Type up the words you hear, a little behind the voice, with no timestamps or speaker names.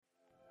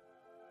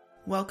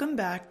Welcome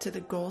back to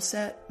the Goal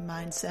Set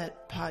Mindset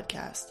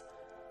podcast.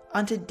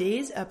 On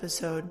today's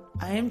episode,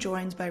 I am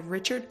joined by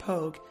Richard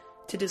Pogue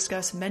to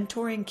discuss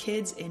mentoring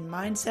kids in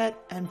mindset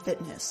and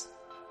fitness.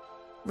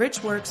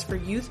 Rich works for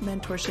Youth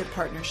Mentorship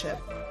Partnership,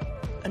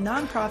 a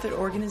nonprofit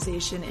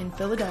organization in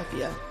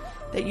Philadelphia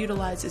that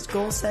utilizes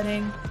goal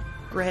setting,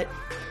 grit,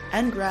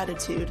 and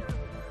gratitude,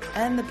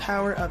 and the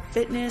power of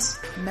fitness,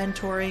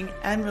 mentoring,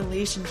 and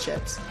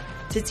relationships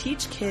to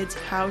teach kids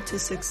how to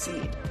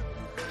succeed.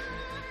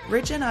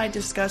 Rich and I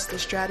discuss the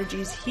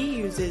strategies he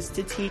uses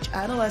to teach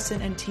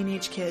adolescent and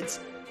teenage kids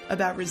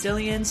about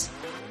resilience,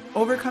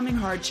 overcoming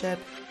hardship,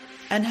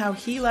 and how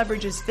he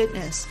leverages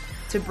fitness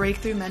to break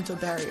through mental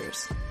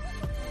barriers.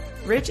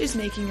 Rich is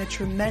making a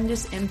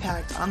tremendous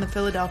impact on the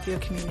Philadelphia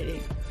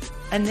community,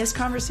 and this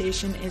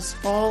conversation is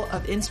full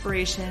of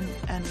inspiration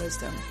and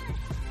wisdom.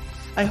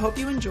 I hope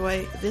you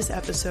enjoy this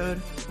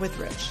episode with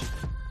Rich.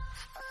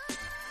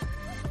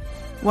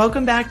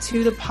 Welcome back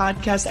to the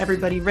podcast,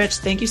 everybody. Rich,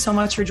 thank you so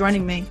much for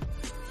joining me.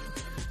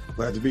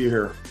 Glad to be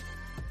here.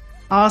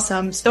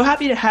 Awesome. So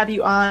happy to have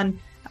you on.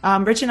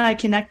 Rich and I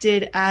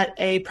connected at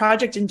a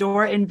Project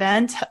Endure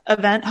event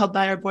held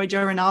by our boy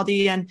Joe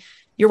Rinaldi, and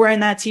you're wearing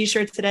that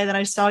t-shirt today that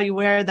I saw you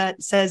wear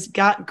that says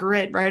 "Got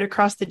Grit" right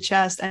across the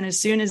chest. And as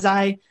soon as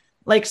I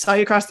saw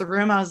you across the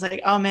room, I was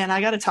like, oh man,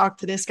 I got to talk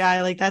to this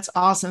guy. That's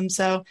awesome.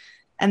 So,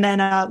 and then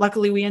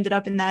luckily we ended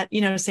up in that,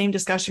 same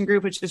discussion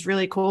group, which was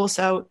really cool.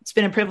 So it's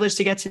been a privilege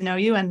to get to know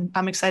you, and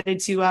I'm excited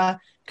to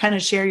kind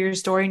of share your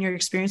story and your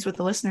experience with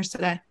the listeners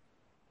today.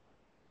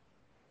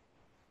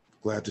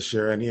 Glad to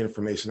share any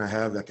information I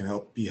have that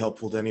can be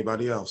helpful to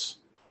anybody else.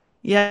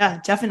 Yeah,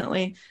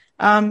 definitely.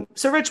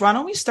 So Rich, why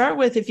don't we start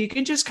with, if you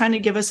could just kind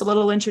of give us a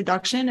little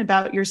introduction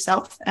about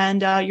yourself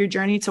and your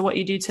journey to what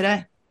you do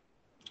today.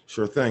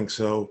 Sure thing.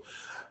 So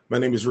my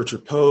name is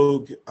Richard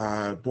Pogue,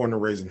 born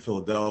and raised in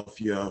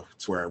Philadelphia.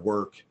 It's where I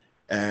work.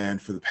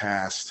 And for the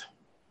past,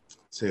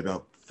 say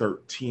about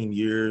 13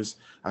 years,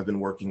 I've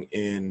been working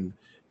in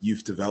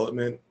youth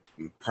development,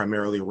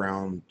 primarily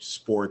around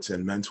sports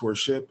and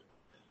mentorship.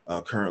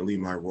 Currently,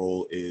 my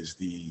role is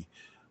the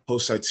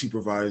host site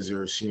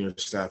supervisor, senior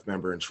staff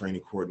member, and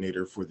training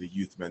coordinator for the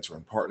Youth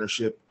Mentoring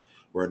Partnership.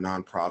 We're a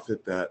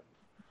nonprofit that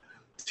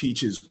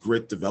teaches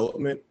grit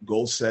development,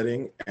 goal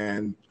setting,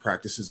 and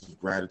practices of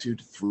gratitude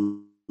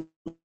through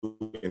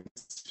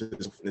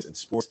physical fitness and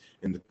sports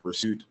in the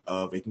pursuit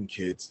of making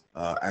kids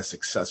as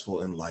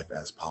successful in life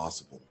as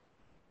possible.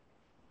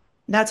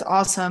 That's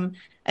awesome.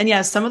 And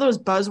yeah, some of those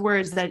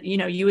buzzwords that,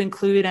 you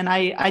include, and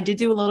I did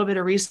do a little bit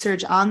of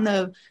research on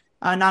the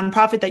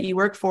nonprofit that you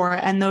work for,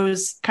 and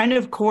those kind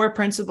of core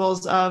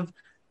principles of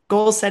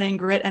goal setting,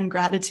 grit, and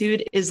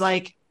gratitude is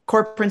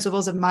core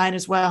principles of mine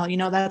as well.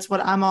 That's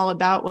what I'm all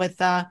about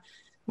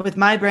with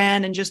my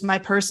brand and just my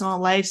personal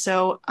life.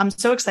 So I'm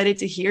so excited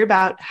to hear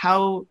about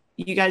how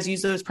you guys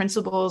use those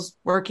principles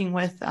working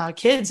with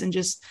kids and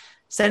just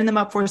setting them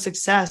up for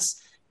success.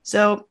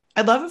 So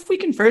I'd love if we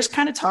can first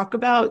kind of talk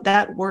about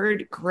that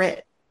word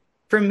grit.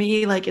 For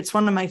me, it's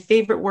one of my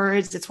favorite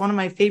words. It's one of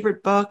my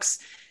favorite books.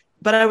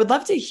 But I would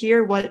love to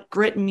hear what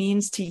grit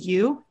means to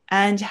you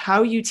and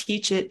how you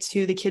teach it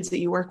to the kids that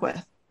you work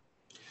with.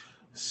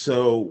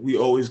 So we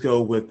always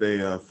go with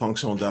a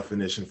functional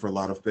definition for a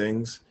lot of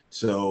things.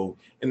 So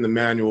in the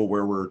manual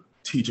where we're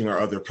teaching our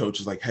other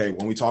coaches, hey,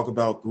 when we talk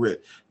about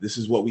grit, this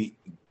is what we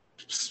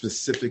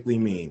specifically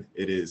mean.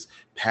 It is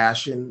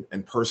passion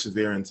and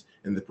perseverance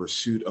in the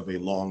pursuit of a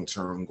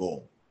long-term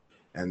goal.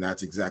 And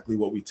that's exactly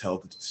what we tell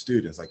the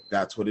students.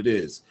 That's what it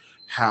is.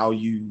 How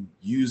you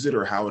use it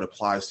or how it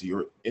applies to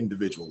your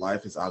individual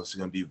life is obviously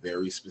going to be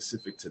very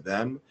specific to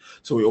them.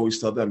 So we always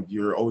tell them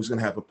you're always going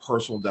to have a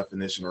personal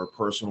definition or a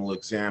personal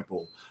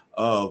example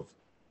of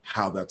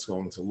how that's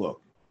going to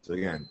look. So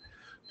again,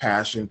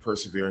 passion,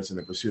 perseverance in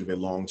the pursuit of a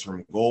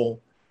long-term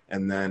goal.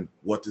 And then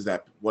what is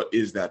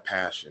that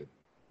passion?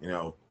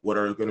 What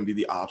are going to be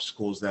the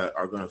obstacles that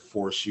are going to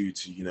force you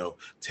to,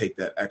 take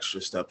that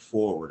extra step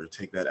forward or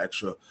take that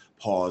extra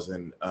pause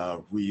and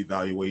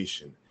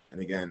reevaluation? And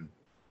again,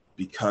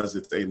 because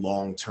it's a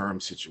long-term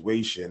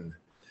situation,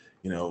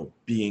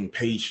 being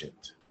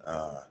patient,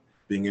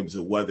 being able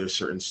to weather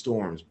certain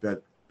storms,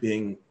 but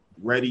being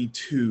ready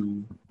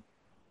to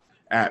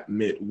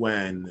admit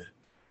when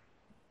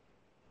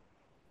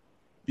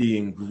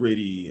being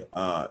gritty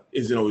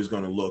isn't always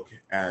going to look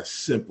as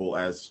simple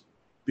as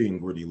being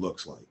gritty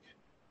looks like.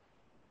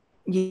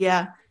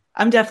 Yeah,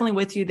 I'm definitely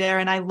with you there.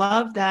 And I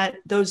love that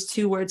those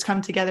two words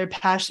come together,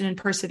 passion and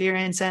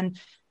perseverance. And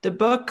the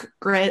book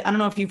Grit, I don't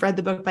know if you've read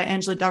the book by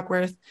Angela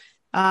Duckworth,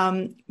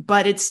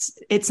 but it's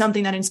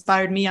something that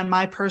inspired me on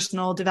my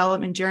personal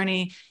development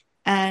journey.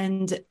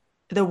 And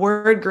the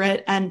word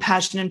grit and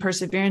passion and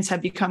perseverance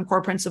have become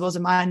core principles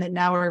of mine that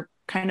now are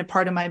kind of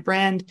part of my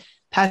brand,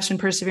 passion,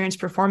 perseverance,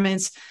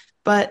 performance.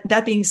 But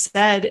that being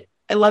said,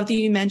 I love that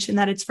you mentioned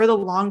that it's for the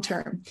long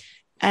term.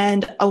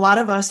 And a lot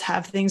of us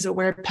have things that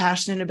we're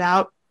passionate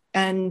about.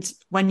 And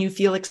when you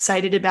feel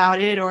excited about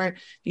it, or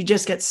you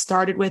just get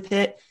started with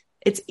it,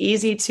 it's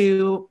easy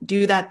to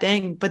do that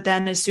thing. But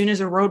then as soon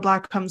as a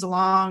roadblock comes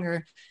along,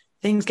 or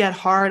things get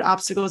hard,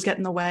 obstacles get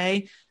in the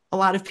way, a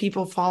lot of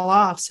people fall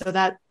off. So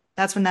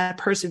that's when that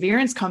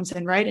perseverance comes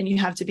in, right? And you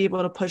have to be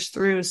able to push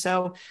through.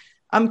 So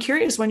I'm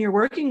curious, when you're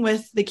working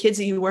with the kids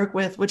that you work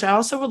with, which I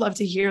also would love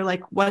to hear,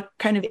 like what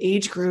kind of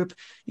age group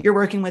you're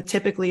working with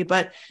typically,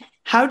 but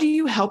how do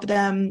you help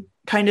them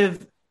kind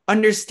of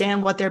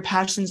understand what their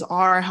passions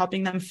are,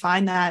 helping them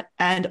find that,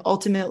 and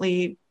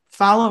ultimately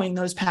following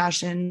those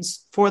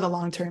passions for the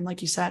long term,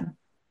 like you said?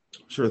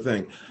 Sure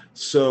thing.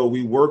 So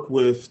we work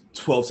with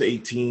 12 to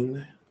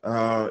 18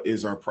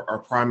 is our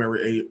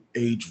primary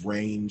age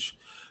range,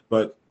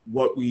 but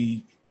what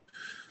we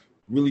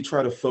really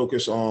try to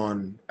focus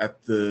on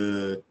at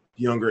the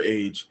younger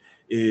age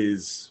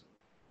is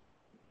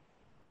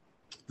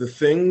the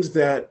things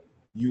that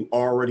you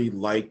already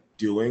like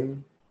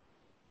doing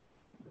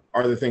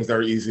are the things that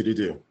are easy to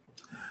do.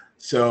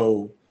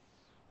 So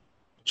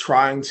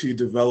trying to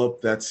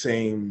develop that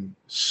same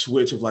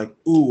switch of like,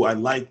 ooh, I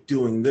like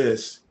doing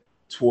this,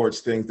 towards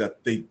things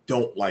that they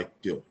don't like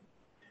doing,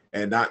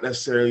 and not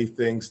necessarily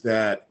things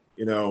that,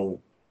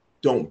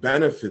 don't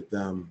benefit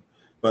them,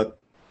 but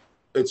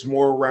it's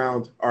more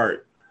around, all right,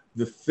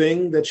 the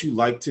thing that you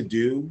like to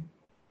do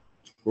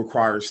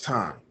requires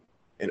time.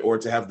 In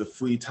order to have the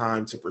free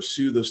time to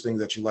pursue those things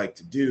that you like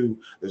to do,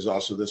 there's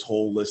also this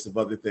whole list of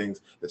other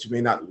things that you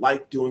may not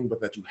like doing, but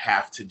that you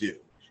have to do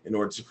in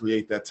order to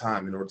create that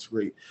time, in order to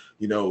create,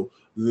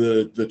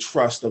 the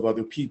trust of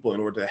other people in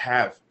order to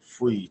have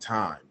free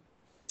time.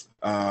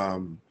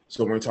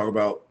 So when we talk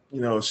about,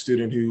 a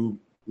student who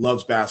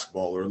loves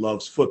basketball or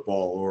loves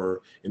football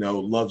or,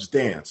 loves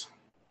dance,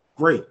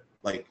 great,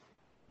 like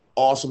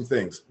awesome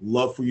things,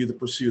 love for you to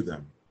pursue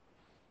them.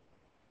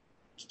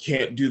 You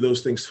can't do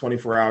those things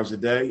 24 hours a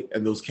day,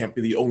 and those can't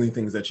be the only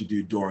things that you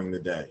do during the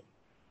day.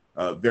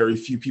 Very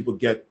few people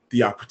get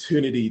the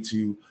opportunity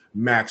to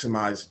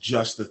maximize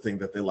just the thing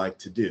that they like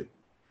to do.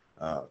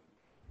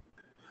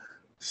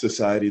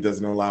 Society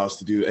doesn't allow us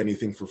to do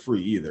anything for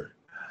free either.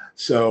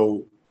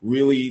 So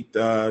really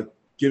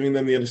giving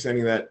them the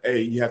understanding that,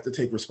 hey, you have to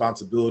take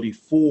responsibility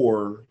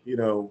for,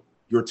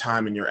 your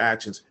time and your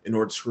actions in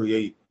order to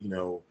create,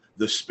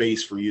 the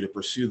space for you to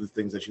pursue the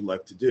things that you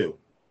like to do.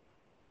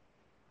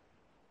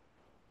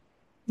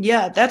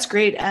 Yeah, that's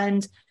great.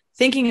 And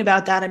thinking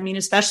about that, I mean,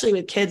 especially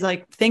with kids,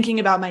 like thinking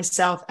about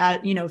myself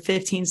at,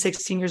 15,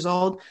 16 years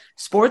old,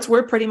 sports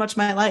were pretty much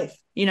my life,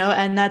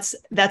 and that's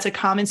a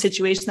common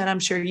situation that I'm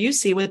sure you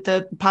see with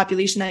the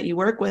population that you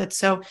work with.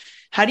 So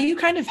how do you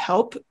kind of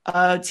help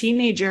a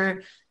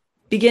teenager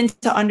begin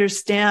to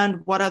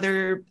understand what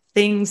other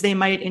things they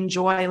might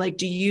enjoy? Like,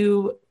 do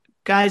you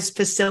guys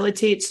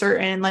facilitate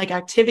certain like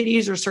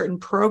activities or certain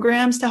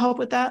programs to help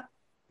with that?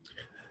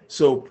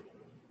 So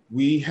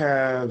we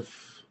have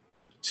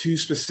two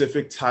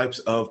specific types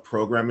of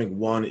programming.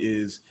 One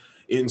is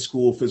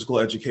in-school physical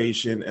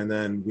education, and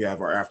then we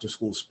have our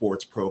after-school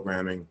sports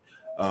programming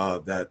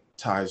that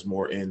ties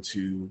more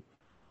into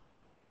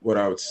what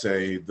I would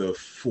say the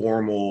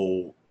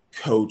formal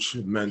coach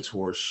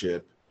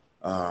mentorship,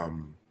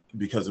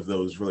 because of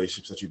those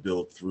relationships that you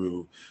build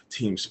through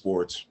team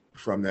sports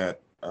from that,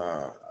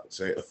 I'd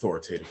say,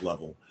 authoritative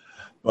level.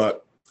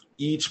 But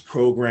each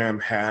program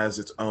has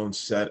its own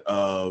set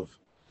of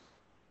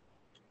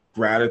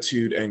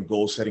gratitude and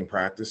goal setting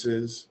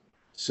practices.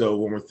 So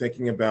when we're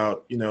thinking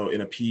about, in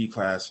a PE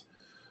class,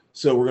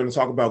 so we're going to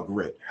talk about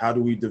grit. How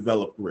do we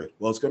develop grit?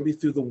 Well, it's going to be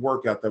through the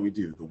workout that we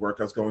do. The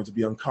workout's going to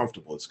be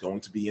uncomfortable. It's going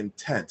to be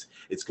intense.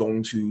 It's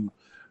going to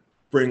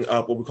bring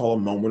up what we call a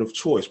moment of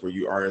choice, where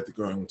you are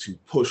going to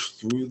push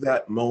through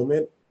that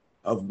moment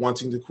of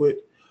wanting to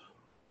quit,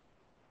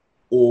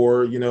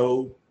 or,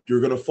 you're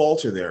going to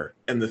falter there.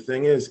 And the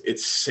thing is,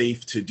 it's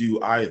safe to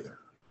do either,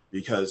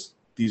 because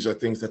these are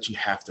things that you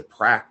have to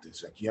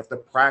practice. Like, you have to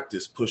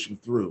practice pushing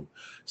through.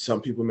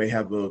 Some people may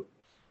have a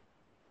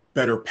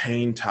better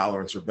pain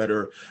tolerance or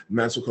better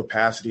mental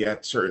capacity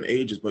at certain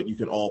ages, but you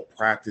can all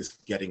practice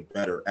getting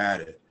better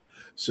at it.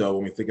 So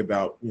when we think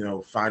about,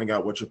 finding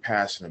out what you're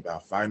passionate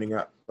about, finding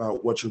out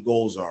about what your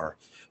goals are,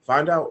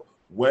 find out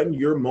when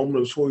your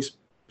moment of choice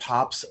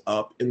pops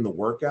up in the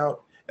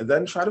workout, and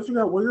then try to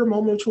figure out where your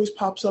moment of choice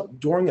pops up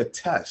during a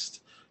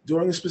test,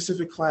 during a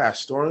specific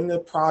class, during a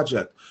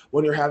project,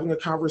 when you're having a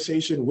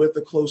conversation with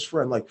a close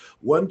friend. Like,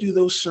 when do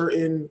those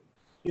certain,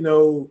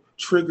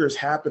 triggers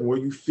happen where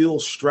you feel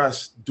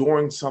stressed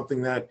during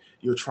something that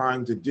you're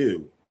trying to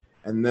do?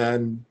 And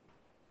then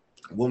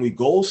when we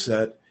goal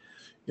set,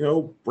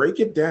 break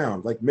it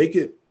down, like make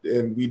it,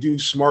 and we do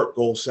SMART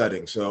goal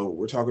setting. So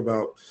we're talking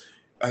about,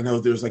 I know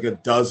there's like a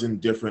dozen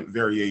different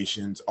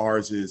variations.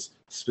 Ours is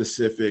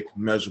specific,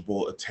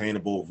 measurable,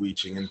 attainable,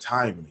 reaching, and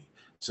timely.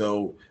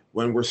 So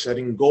when we're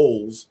setting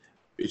goals,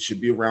 it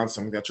should be around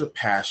something that you're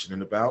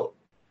passionate about.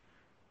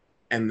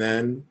 And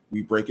then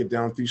we break it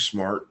down through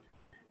SMART.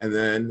 And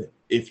then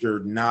if you're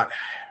not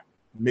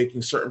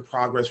making certain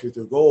progress with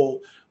your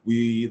goal,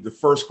 the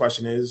first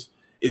question is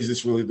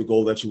this really the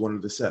goal that you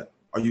wanted to set?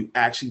 Are you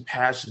actually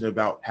passionate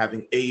about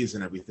having A's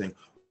and everything?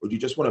 Or do you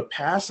just want to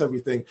pass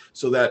everything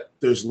so that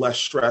there's less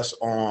stress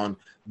on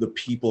the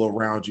people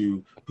around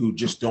you who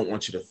just don't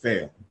want you to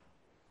fail?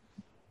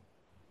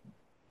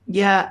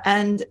 Yeah.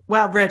 And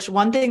wow, Rich,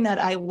 one thing that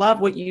I love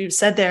what you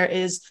said there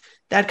is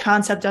that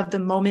concept of the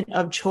moment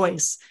of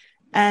choice.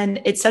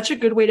 And it's such a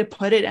good way to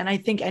put it. And I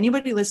think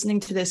anybody listening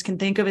to this can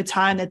think of a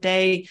time that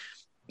they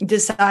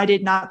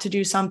decided not to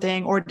do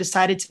something or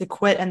decided to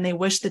quit and they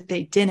wish that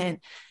they didn't.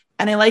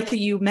 And I like that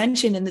you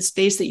mentioned in the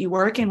space that you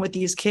work in with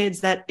these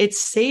kids that it's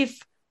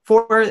safe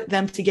for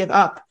them to give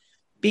up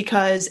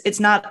because it's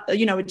not,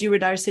 a do or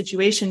die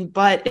situation,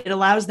 but it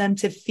allows them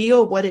to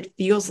feel what it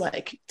feels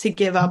like to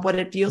give up, what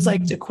it feels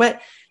like to quit,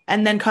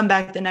 and then come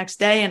back the next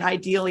day and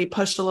ideally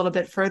push a little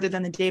bit further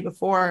than the day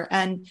before.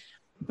 And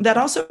that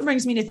also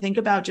brings me to think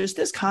about just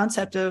this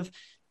concept of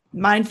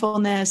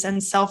mindfulness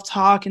and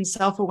self-talk and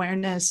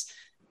self-awareness.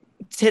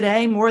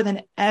 Today, more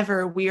than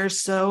ever, we are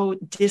so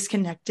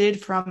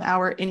disconnected from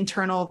our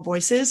internal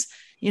voices.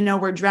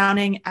 We're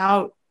drowning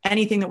out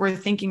anything that we're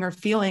thinking or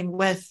feeling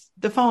with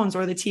the phones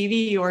or the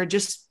TV or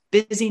just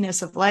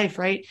busyness of life,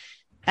 right?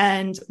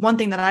 And one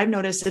thing that I've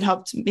noticed that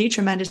helped me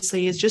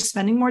tremendously is just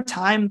spending more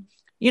time,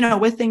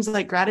 with things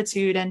like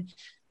gratitude and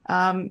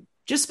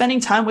just spending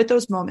time with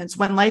those moments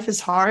when life is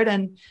hard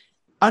and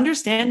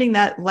understanding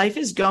that life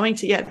is going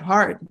to get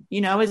hard.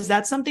 Is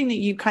that something that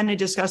you kind of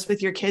discuss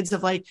with your kids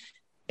of like,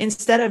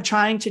 instead of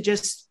trying to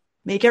just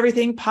make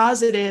everything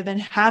positive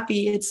and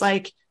happy, it's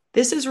like,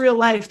 this is real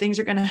life. Things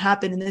are going to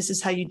happen and this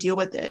is how you deal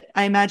with it.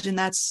 I imagine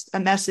that's a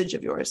message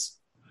of yours.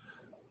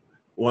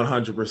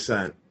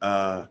 100%.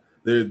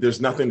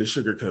 There's nothing to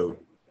sugarcoat.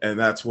 And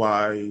that's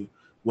why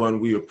when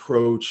we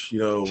approach,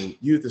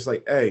 youth, it's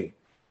like, hey,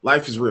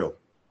 life is real.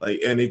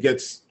 And it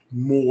gets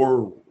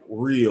more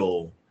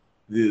real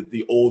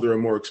the older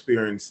and more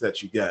experience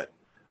that you get.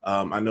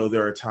 I know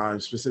there are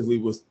times, specifically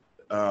with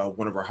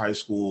one of our high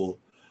school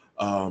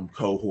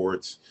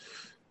cohorts,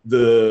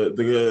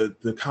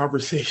 the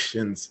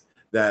conversations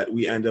that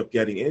we end up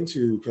getting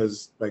into,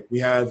 because we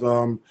have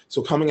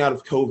so coming out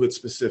of COVID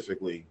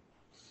specifically,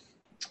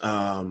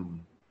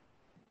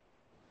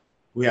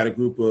 we had a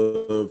group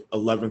of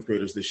 11th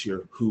graders this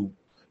year who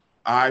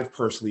I've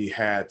personally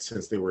had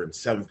since they were in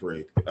 7th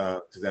grade,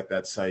 because at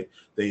that site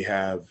they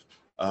have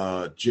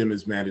gym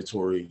is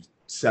mandatory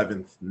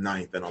 7th,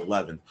 9th, and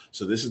 11th.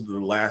 So this is the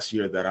last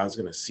year that I was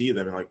going to see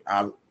them, and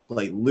I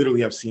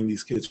literally have seen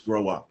these kids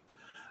grow up.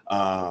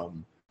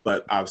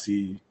 But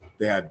obviously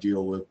they had to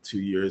deal with 2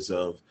 years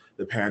of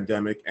the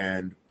pandemic,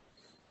 and,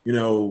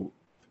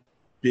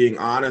 being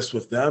honest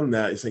with them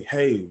that it's like,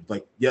 hey,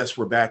 yes,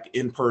 we're back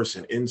in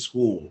person in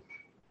school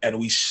and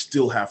we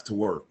still have to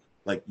work.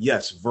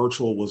 Yes,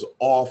 virtual was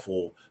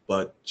awful,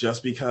 but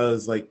just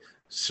because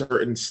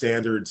certain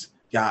standards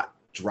got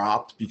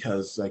dropped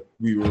because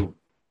we were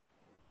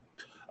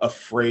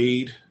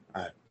afraid,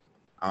 I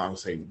don't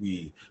say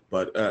we,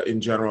 but in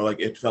general,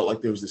 it felt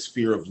like there was this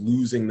fear of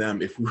losing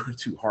them if we were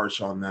too harsh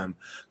on them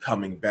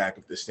coming back,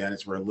 if the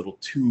standards were a little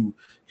too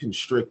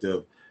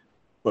constrictive.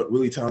 But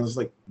really telling us,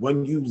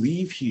 when you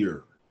leave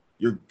here,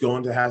 you're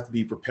going to have to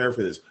be prepared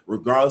for this.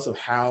 Regardless of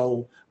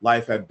how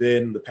life had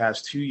been the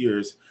past 2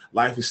 years,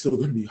 life is still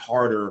going to be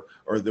harder,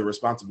 or the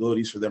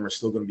responsibilities for them are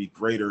still going to be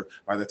greater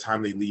by the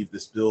time they leave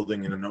this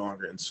building and are no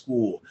longer in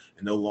school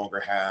and no longer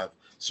have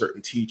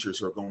certain teachers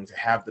who are going to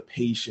have the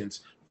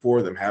patience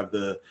for them, have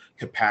the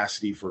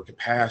capacity for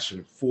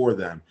compassion for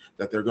them,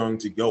 that they're going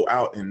to go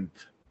out and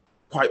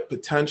quite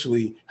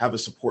potentially have a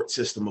support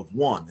system of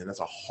one. And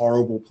that's a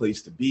horrible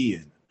place to be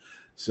in.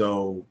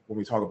 So when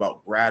we talk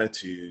about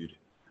gratitude,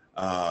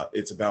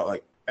 it's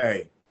about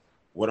hey,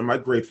 what am I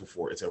grateful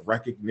for? It's a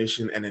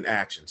recognition and an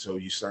action. So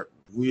you start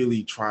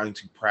really trying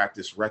to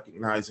practice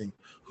recognizing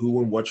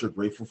who and what you're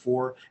grateful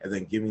for, and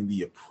then giving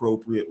the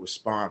appropriate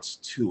response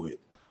to it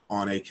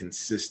on a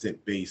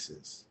consistent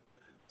basis.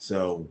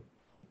 So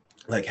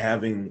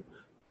having,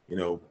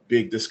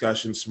 big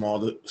discussions,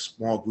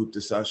 small group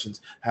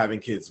discussions,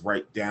 having kids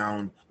write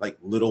down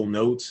little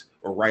notes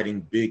or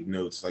writing big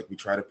notes. We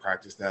try to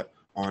practice that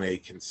on a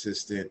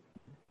consistent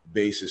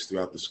basis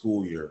throughout the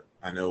school year.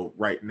 I know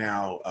right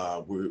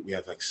now we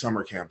have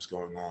summer camps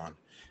going on,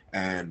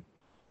 and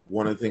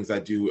one of the things I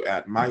do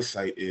at my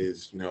site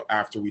is,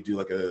 after we do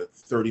a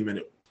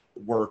 30-minute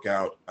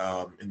workout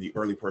in the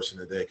early portion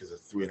of the day, because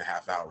it's a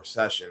 3.5-hour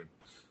session,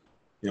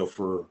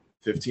 for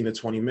 15 to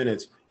 20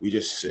 minutes, we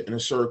just sit in a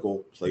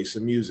circle, play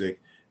some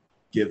music,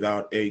 give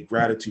out a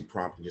gratitude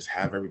prompt, and just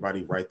have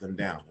everybody write them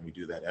down. And we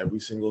do that every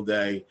single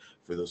day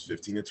for those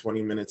 15 to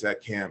 20 minutes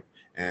at camp,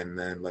 and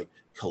then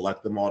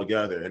collect them all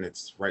together. And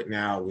it's right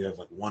now we have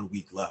 1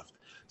 week left.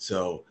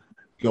 So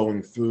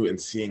going through and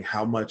seeing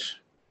how much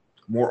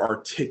more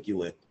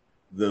articulate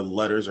the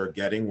letters are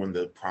getting when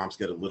the prompts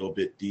get a little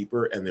bit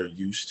deeper and they're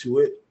used to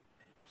it.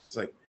 It's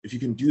if you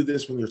can do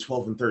this when you're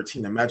 12 and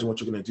 13, imagine what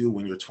you're going to do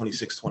when you're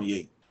 26,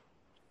 28.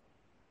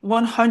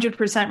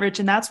 100%, Rich.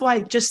 And that's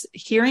why just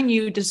hearing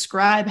you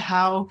describe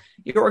how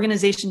your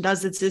organization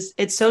does this,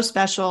 it's so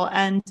special.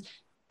 And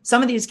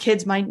some of these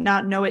kids might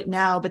not know it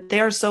now, but they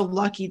are so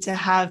lucky to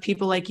have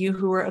people like you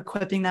who are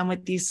equipping them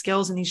with these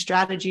skills and these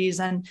strategies.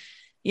 And,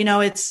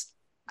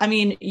 I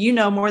mean, you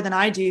know more than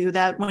I do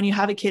that when you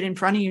have a kid in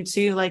front of you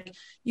too, like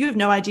you have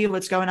no idea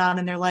what's going on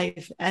in their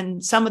life.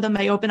 And some of them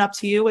may open up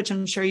to you, which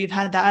I'm sure you've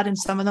had that, and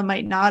some of them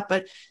might not.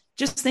 But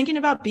just thinking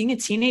about being a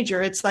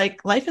teenager, it's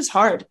like life is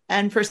hard.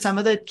 And for some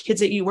of the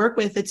kids that you work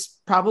with, it's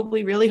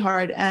probably really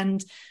hard.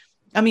 And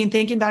I mean,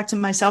 thinking back to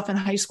myself in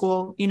high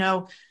school, you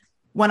know,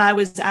 when I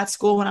was at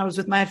school, when I was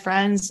with my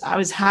friends, I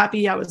was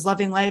happy, I was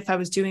loving life, I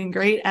was doing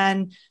great.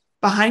 And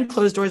behind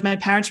closed doors, my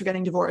parents were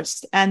getting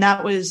divorced. And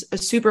that was a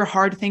super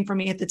hard thing for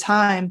me at the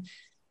time.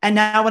 And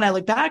now when I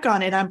look back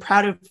on it, I'm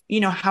proud of,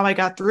 you know, how I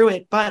got through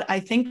it. But I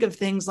think of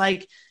things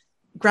like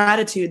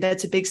gratitude,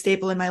 that's a big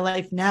staple in my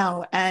life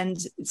now, and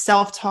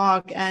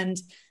self-talk, and,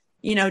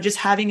 you know, just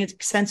having a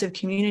sense of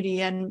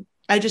community. And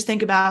I just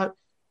think about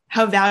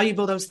how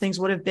valuable those things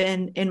would have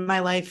been in my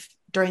life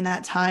during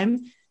that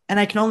time. And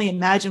I can only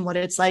imagine what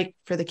it's like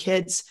for the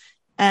kids.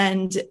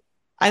 And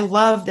I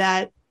love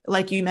that,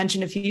 like you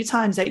mentioned a few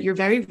times, that you're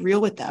very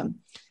real with them,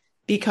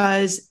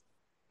 because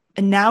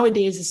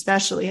nowadays,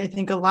 especially, I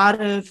think a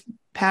lot of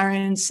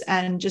parents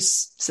and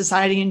just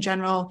society in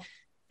general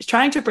is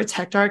trying to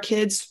protect our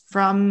kids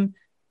from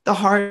the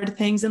hard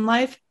things in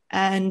life.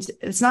 And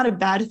it's not a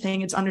bad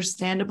thing. It's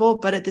understandable.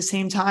 But at the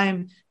same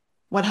time,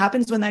 what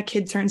happens when that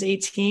kid turns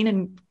 18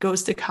 and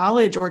goes to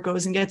college or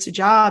goes and gets a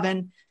job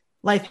and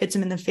life hits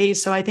them in the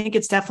face? So I think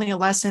it's definitely a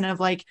lesson of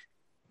like,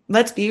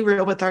 let's be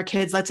real with our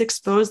kids. Let's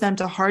expose them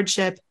to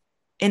hardship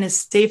in a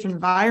safe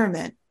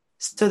environment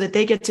so that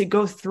they get to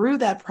go through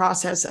that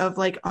process of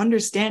like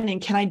understanding,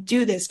 can I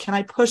do this? Can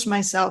I push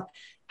myself?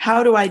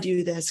 How do I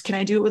do this? Can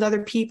I do it with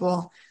other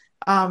people?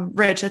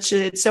 Rich,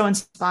 it's so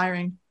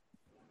inspiring.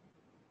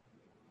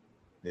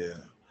 Yeah.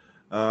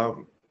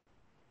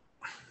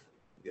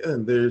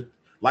 And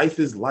life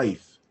is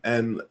life.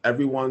 And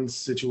everyone's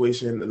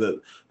situation,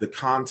 the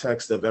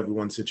context of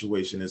everyone's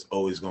situation is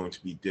always going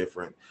to be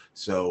different.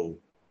 So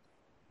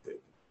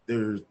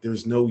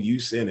there's no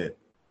use in it.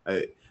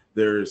 I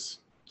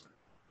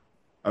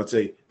would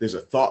say there's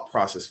a thought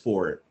process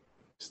for it.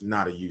 It's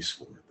not a use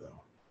for it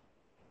though.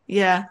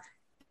 Yeah.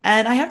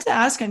 And I have to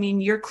ask, I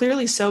mean, you're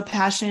clearly so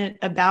passionate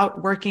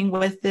about working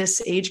with this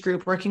age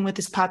group, working with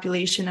this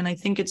population, and I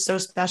think it's so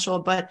special.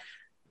 But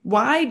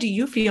why do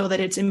you feel that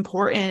it's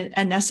important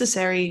and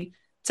necessary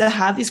to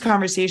have these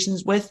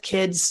conversations with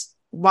kids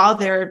while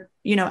they're,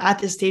 you know, at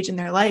this stage in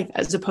their life,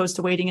 as opposed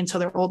to waiting until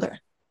they're older?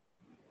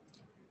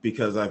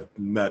 Because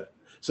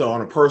so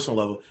on a personal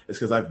level, it's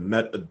because I've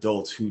met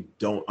adults who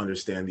don't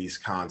understand these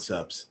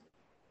concepts.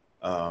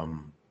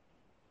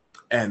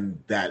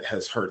 And that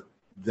has hurt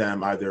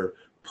them either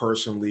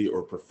personally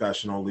or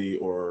professionally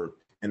or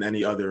in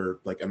any other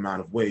like amount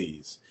of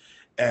ways.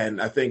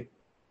 And I think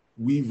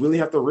we really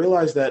have to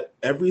realize that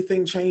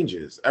everything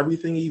changes,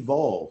 everything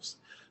evolves.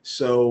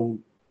 So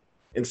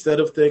instead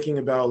of thinking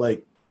about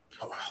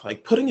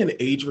like putting an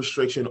age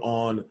restriction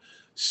on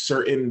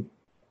certain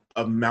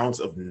amounts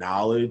of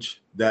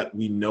knowledge that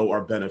we know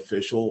are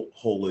beneficial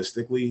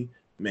holistically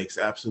makes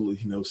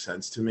absolutely no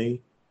sense to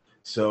me.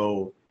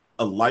 So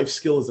a life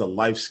skill is a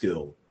life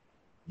skill.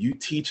 You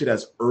teach it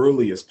as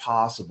early as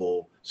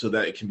possible so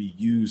that it can be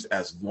used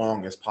as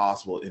long as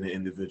possible in an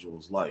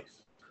individual's life.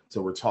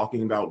 So we're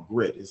talking about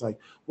grit. It's like,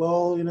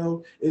 well, you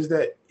know, is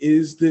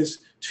this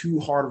too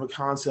hard of a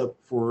concept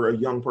for a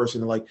young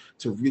person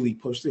to really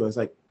push through? It's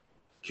like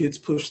kids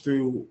push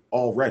through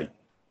already.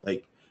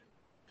 Like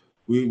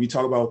we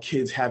talk about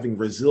kids having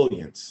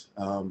resilience.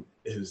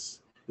 It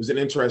was an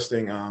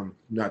interesting,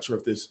 not sure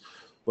if this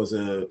was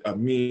a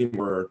meme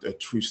or a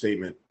true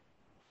statement,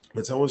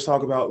 but someone was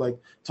talking about like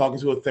talking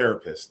to a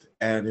therapist,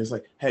 and it's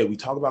like, hey, we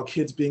talk about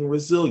kids being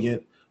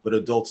resilient, but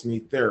adults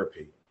need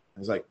therapy.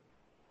 It's like,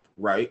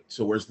 right?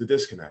 So where's the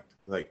disconnect?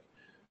 Like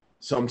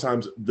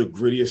sometimes the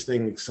grittiest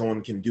thing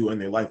someone can do in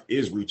their life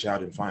is reach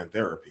out and find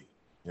therapy.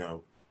 You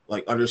know,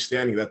 like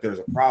understanding that there's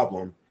a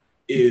problem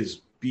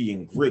is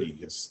being gritty.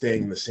 It's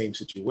staying in the same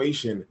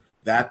situation.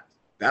 That's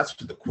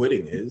what the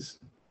quitting is.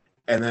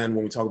 And then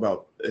when we talk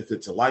about if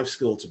it's a life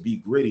skill to be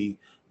gritty,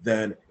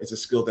 then it's a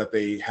skill that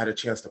they had a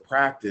chance to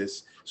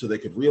practice so they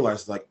could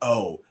realize like,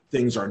 oh,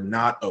 things are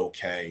not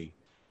okay.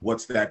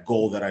 What's that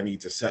goal that I need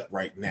to set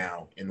right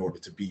now in order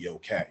to be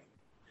okay?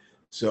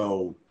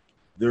 So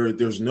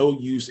there's no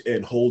use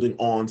in holding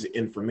on to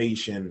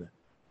information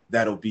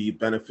that'll be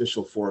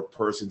beneficial for a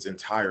person's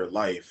entire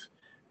life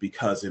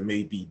because it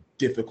may be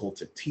difficult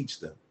to teach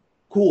them.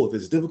 Cool, if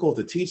it's difficult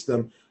to teach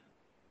them,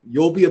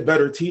 you'll be a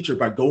better teacher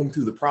by going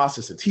through the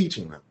process of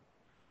teaching them.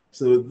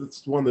 So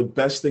that's one of the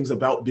best things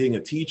about being a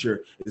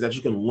teacher is that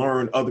you can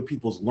learn other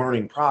people's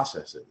learning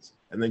processes.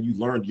 And then you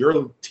learn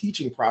your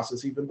teaching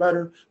process even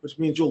better, which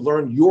means you'll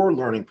learn your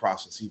learning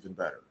process even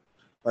better.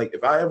 Like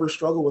if I ever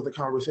struggle with a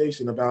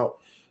conversation about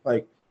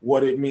like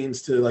what it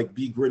means to like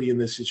be gritty in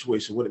this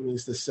situation, what it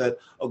means to set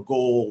a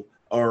goal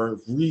or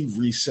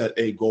reset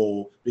a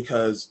goal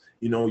because,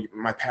 you know,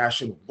 my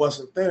passion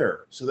wasn't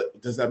there. So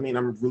does that mean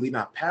I'm really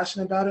not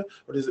passionate about it?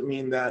 Or does it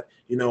mean that,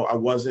 you know, I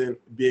wasn't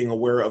being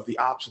aware of the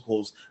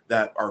obstacles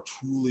that are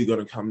truly going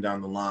to come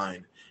down the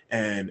line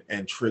and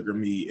trigger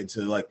me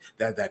into like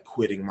that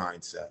quitting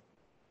mindset?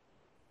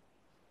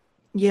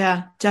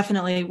 Yeah,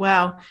 definitely.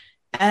 Wow.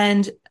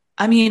 And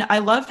I mean, I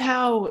love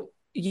how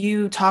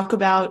you talk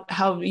about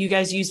how you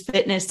guys use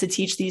fitness to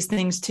teach these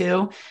things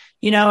too,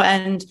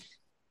 and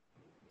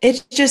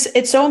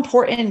it's so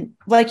important,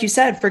 like you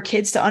said, for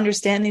kids to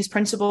understand these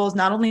principles,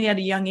 not only at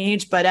a young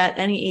age, but at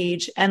any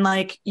age. And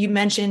like you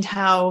mentioned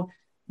how,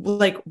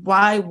 like,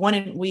 why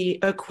wouldn't we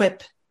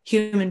equip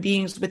human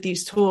beings with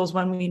these tools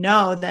when we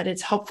know that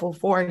it's helpful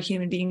for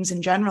human beings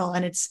in general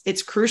and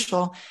it's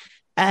crucial.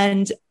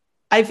 And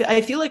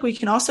I feel like we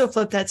can also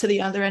flip that to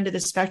the other end of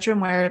the spectrum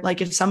where, like,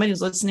 if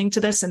somebody's listening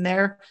to this and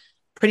they're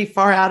pretty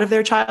far out of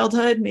their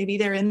childhood, maybe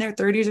they're in their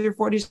 30s or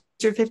 40s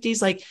or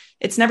 50s, like,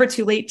 it's never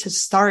too late to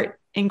start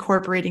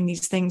incorporating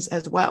these things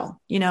as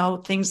well.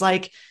 Things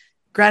like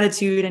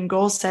gratitude and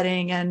goal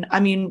setting. And I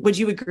mean, would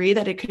you agree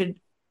that it could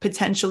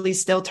potentially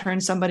still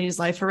turn somebody's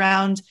life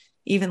around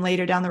even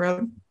later down the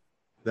road?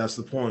 That's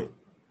the point.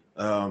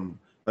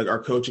 Like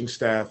our coaching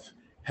staff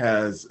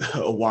has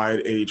a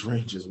wide age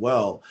range as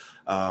well.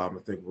 I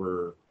think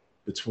we're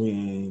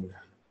between,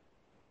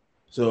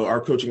 so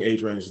our coaching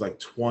age range is like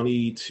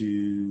 20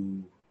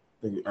 to,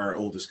 I think our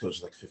oldest coach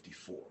is like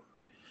 54.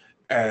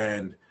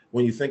 And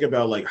when you think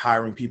about like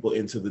hiring people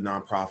into the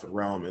nonprofit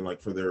realm and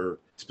like for their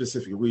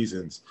specific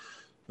reasons,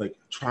 like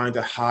trying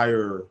to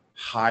hire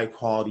high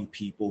quality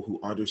people who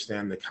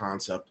understand the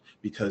concept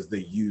because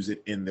they use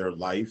it in their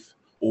life,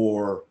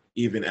 or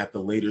even at the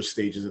later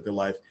stages of their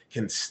life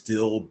can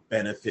still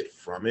benefit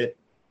from it,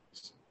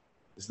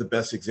 is the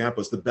best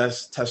example. It's the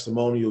best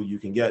testimonial you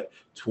can get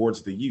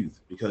towards the youth,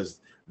 because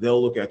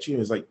they'll look at you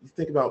and it's like, you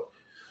think about,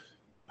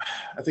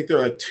 I think there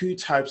are like two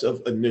types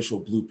of initial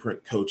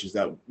blueprint coaches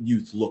that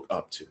youth look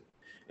up to.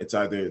 It's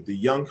either the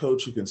young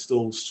coach who can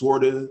still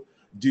sort of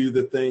do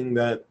the thing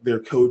that they're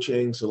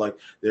coaching. So like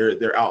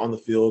they're out on the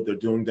field, they're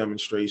doing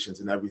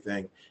demonstrations and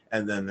everything.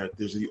 And then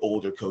there's the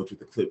older coach with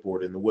the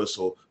clipboard and the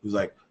whistle who's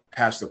like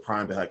past the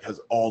prime, but like has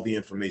all the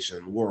information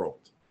in the world.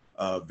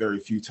 Very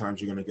few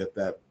times you're going to get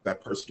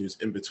that person who's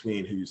in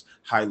between, who's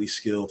highly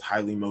skilled,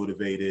 highly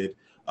motivated,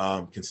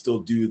 can still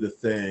do the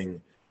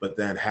thing, but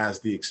then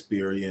has the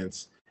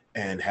experience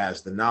and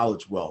has the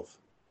knowledge wealth.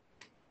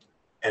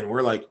 And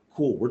we're like,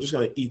 cool, we're just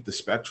going to eat the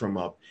spectrum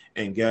up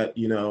and get,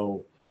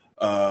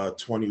 a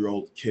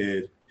 20-year-old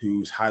kid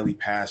who's highly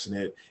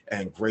passionate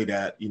and great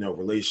at,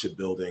 relationship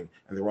building.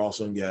 And they're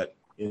also going to get,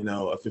 a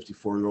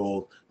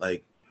 54-year-old,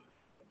 like,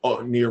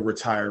 near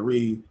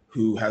retiree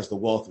who has the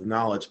wealth of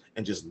knowledge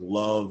and just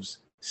loves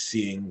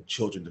seeing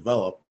children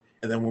develop.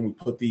 And then when we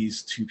put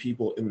these two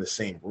people in the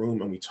same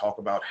room and we talk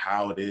about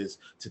how it is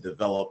to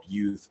develop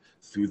youth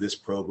through this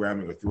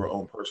programming or through our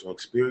own personal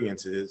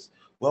experiences,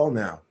 well,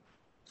 now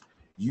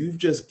you've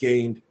just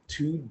gained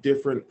two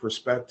different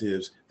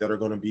perspectives that are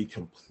going to be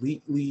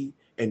completely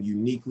and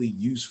uniquely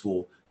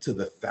useful to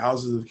the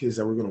thousands of kids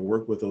that we're going to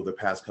work with over the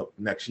past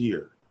next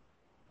year.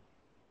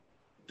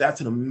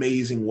 That's an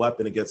amazing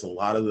weapon against a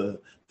lot of the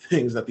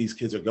things that these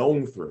kids are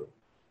going through.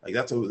 Like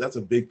that's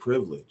a big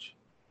privilege.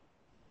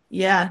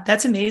 Yeah,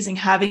 that's amazing,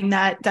 having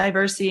that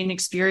diversity and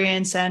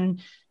experience.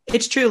 And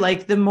it's true,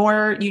 like the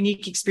more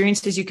unique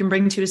experiences you can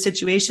bring to a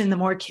situation, the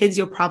more kids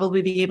you'll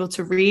probably be able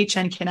to reach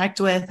and connect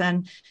with.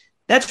 And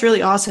that's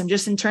really awesome.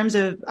 Just in terms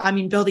of, I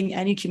mean, building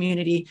any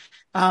community,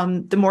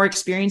 the more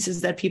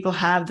experiences that people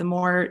have, the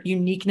more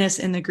uniqueness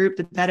in the group,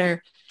 the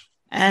better.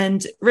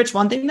 And Rich,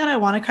 one thing that I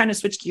want to kind of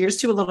switch gears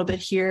to a little bit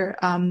here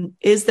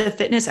is the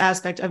fitness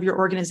aspect of your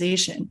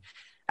organization.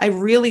 I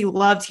really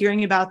loved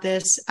hearing about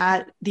this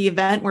at the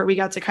event where we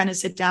got to kind of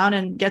sit down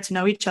and get to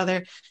know each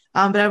other.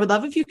 But I would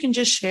love if you can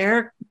just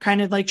share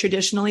kind of like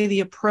traditionally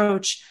the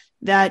approach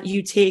that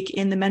you take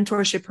in the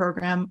mentorship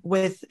program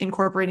with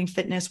incorporating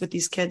fitness with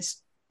these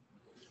kids.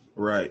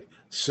 Right.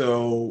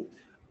 So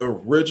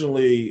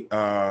originally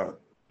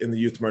in the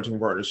Youth Mentoring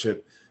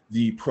Partnership,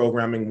 the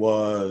programming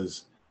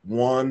was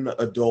one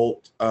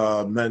adult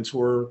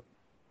mentor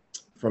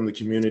from the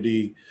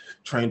community,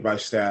 trained by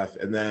staff,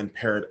 and then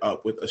paired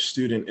up with a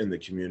student in the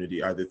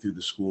community, either through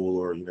the school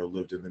or,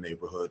 lived in the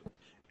neighborhood.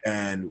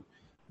 And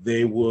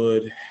they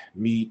would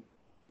meet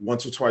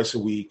once or twice a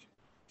week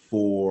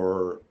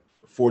for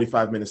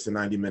 45 minutes to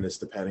 90 minutes,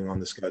 depending on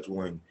the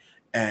scheduling.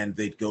 And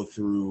they'd go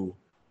through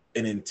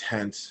an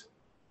intense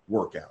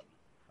workout.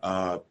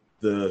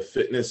 The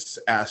fitness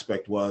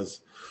aspect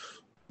was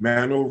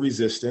manual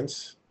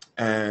resistance,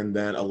 and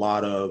then a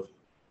lot of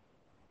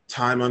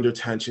time under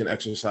tension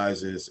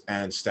exercises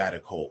and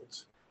static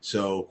holds.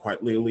 So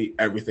quite literally,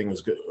 everything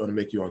was going to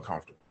make you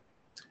uncomfortable.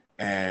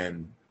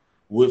 And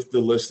with the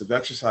list of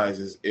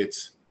exercises,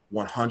 it's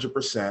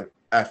 100%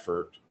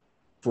 effort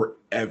for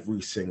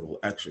every single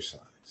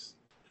exercise.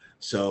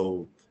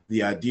 So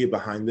the idea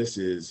behind this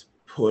is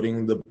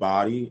putting the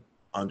body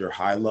under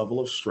high level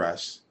of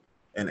stress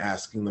and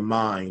asking the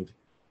mind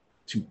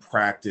to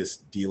practice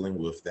dealing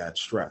with that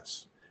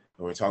stress.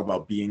 When we talk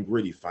about being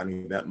gritty,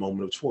 finding that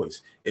moment of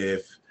choice.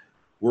 If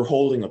we're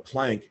holding a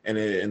plank and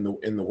in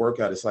the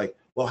workout, it's like,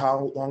 well,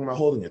 how long am I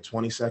holding it?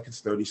 20 seconds,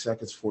 30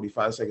 seconds,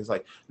 45 seconds?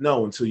 Like,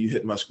 no, until you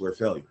hit muscular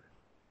failure.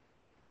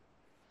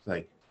 It's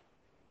like,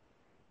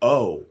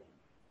 oh,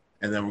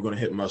 And then we're going to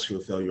hit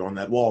muscular failure on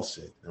that wall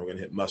sit. And we're going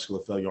to hit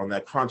muscular failure on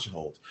that crunch and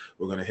hold.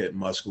 We're going to hit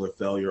muscular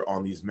failure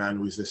on these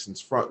manual resistance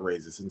front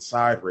raises and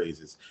side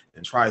raises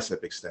and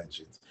tricep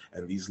extensions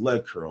and these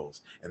leg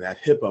curls and that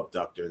hip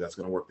abductor that's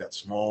going to work that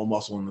small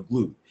muscle in the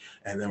glute.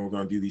 And then we're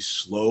going to do these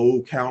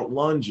slow count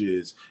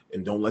lunges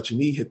and don't let your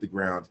knee hit the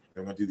ground.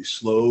 And we're going to do these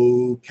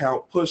slow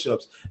count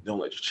push-ups. Don't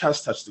let your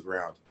chest touch the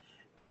ground.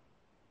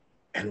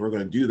 And we're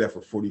going to do that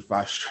for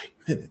 45 straight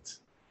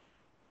minutes.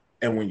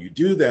 And when you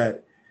do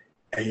that,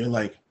 and you're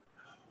like,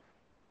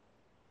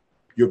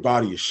 your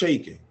body is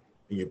shaking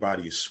and your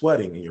body is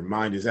sweating and your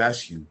mind is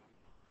asking you,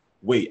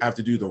 wait, I have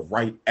to do the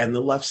right and the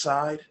left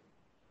side?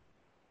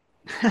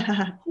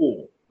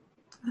 Cool.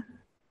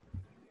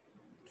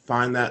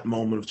 Find that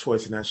moment of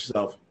choice and ask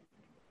yourself,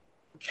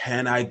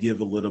 can I give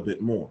a little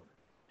bit more?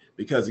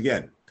 Because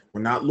again,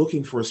 we're not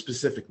looking for a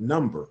specific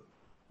number.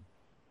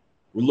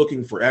 We're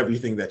looking for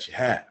everything that you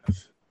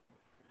have.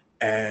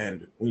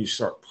 And when you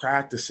start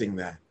practicing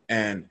that,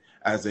 and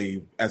as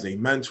a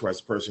mentor,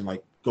 as a person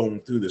like going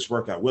through this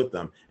workout with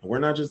them, and we're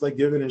not just like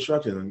giving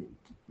instruction.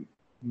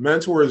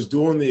 Mentor is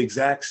doing the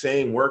exact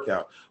same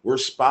workout. We're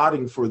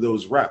spotting for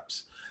those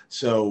reps.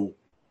 So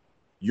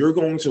you're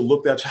going to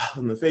look that child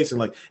in the face and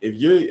like,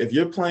 if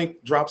your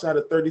plank drops out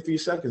at 33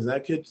 seconds,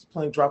 that kid's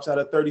plank drops out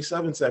at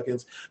 37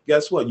 seconds,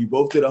 guess what? You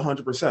both did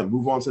 100%.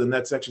 Move on to the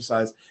next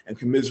exercise and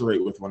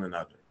commiserate with one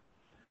another.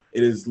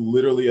 It is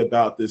literally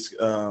about this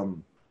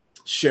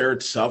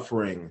shared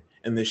suffering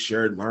and this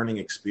shared learning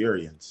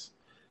experience.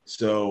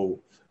 So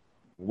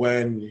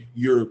when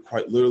you're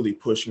quite literally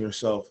pushing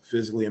yourself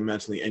physically and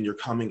mentally, and you're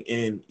coming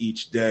in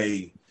each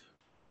day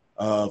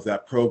of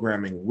that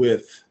programming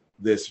with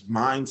this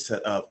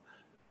mindset of,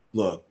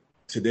 look,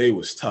 today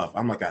was tough.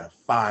 I'm like at a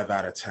 5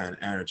 out of 10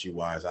 energy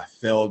wise. I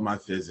failed my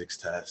physics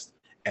test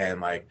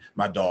and like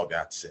my dog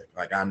got sick.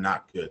 Like I'm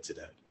not good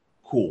today.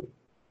 Cool.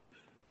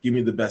 Give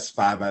me the best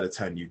 5 out of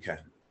 10 you can.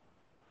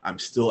 I'm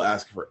still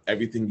asking for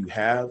everything you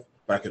have,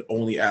 but I can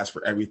only ask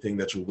for everything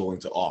that you're willing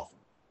to offer.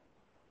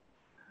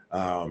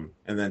 And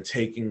then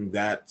taking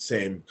that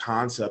same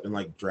concept and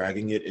like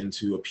dragging it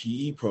into a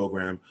PE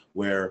program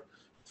where,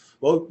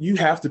 well, you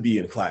have to be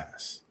in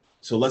class.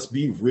 So let's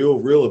be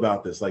real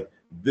about this. Like,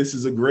 this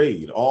is a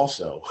grade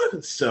also.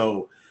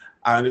 So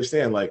I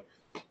understand, like,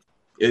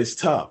 it's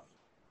tough.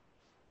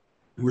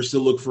 We're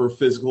still looking for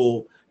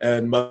physical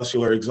and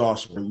muscular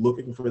exhaustion. We're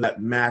looking for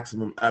that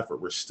maximum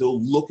effort. We're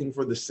still looking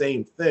for the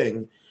same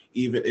thing,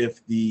 even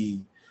if the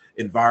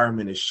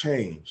environment has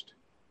changed.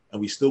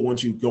 And we still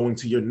want you going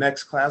to your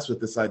next class with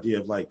this idea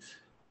of like,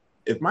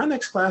 if my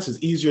next class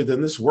is easier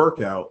than this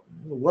workout,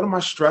 what am I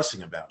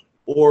stressing about?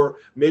 Or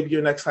maybe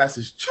your next class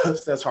is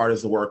just as hard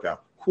as the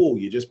workout. Cool,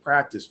 you just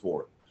practice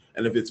for it.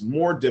 And if it's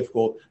more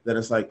difficult, then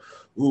it's like,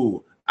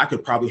 ooh, I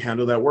could probably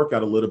handle that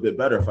workout a little bit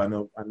better if I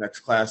know my next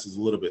class is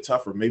a little bit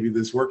tougher. Maybe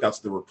this workout's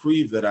the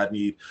reprieve that I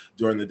need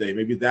during the day.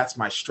 Maybe that's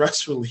my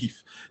stress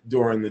relief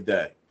during the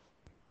day.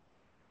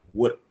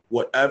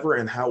 Whatever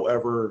and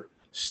however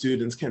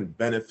students can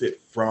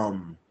benefit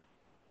from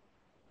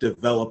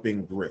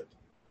developing grit,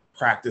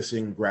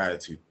 practicing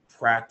gratitude,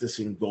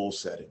 practicing goal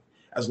setting.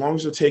 As long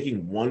as they're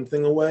taking one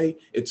thing away,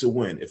 it's a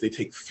win. If they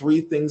take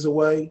 3 things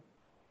away,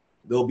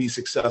 they'll be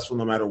successful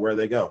no matter where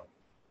they go.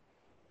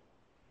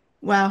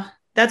 Wow,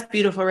 that's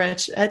beautiful,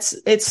 Rich.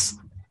 It's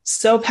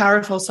so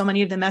powerful, so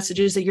many of the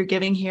messages that you're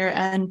giving here.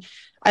 And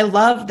I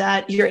love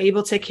that you're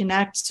able to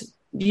connect,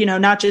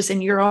 not just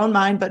in your own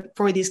mind, but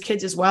for these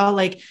kids as well,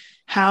 like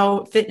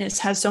how fitness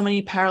has so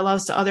many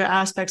parallels to other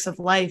aspects of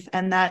life.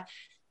 And that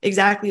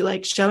exactly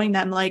like showing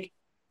them like,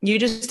 you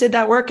just did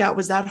that workout.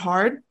 Was that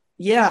hard?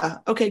 Yeah.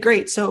 Okay,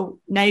 great. So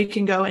now you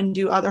can go and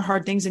do other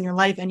hard things in your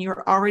life, and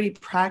you're already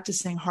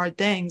practicing hard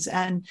things.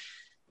 And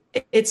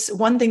it's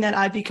one thing that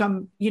I've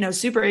become,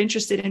 super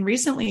interested in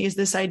recently is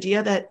this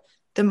idea that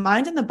the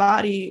mind and the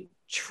body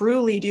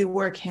truly do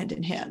work hand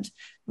in hand.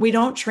 We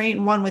don't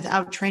train one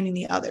without training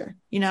the other,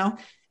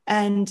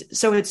 And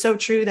so it's so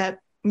true that,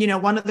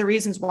 one of the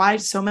reasons why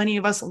so many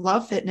of us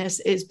love fitness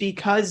is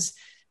because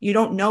you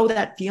don't know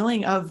that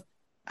feeling of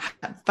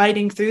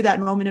fighting through that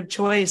moment of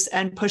choice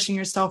and pushing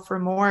yourself for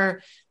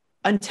more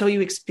until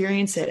you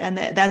experience it. And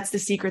that's the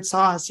secret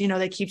sauce,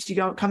 that keeps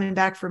you coming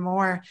back for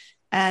more.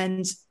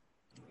 And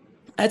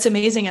that's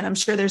amazing. And I'm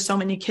sure there's so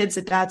many kids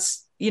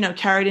that's,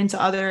 carried into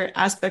other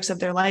aspects of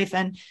their life.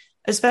 And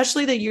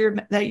especially that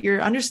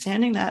you're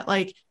understanding that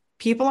like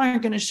people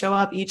aren't going to show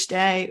up each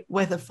day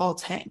with a full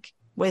tank,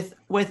 with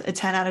a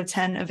 10 out of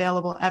 10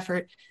 available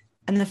effort.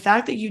 And the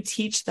fact that you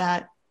teach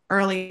that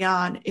early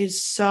on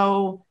is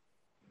so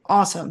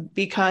awesome,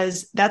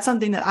 because that's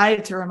something that I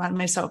have to remind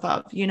myself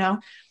of.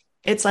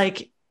 It's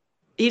like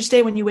each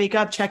day when you wake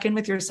up, check in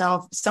with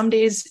yourself. Some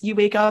days you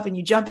wake up and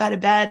you jump out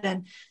of bed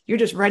and you're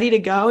just ready to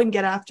go and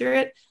get after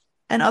it.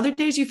 And other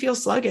days you feel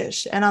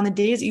sluggish. And on the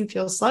days that you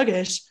feel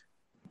sluggish,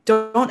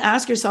 don't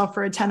ask yourself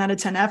for a 10 out of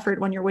 10 effort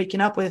when you're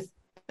waking up with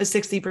a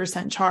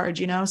 60%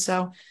 charge,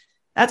 So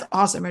that's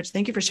awesome, Rich.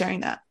 Thank you for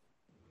sharing that.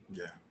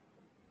 Yeah,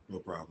 no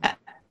problem.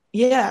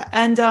 Yeah.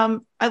 And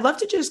I'd love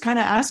to just kind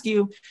of ask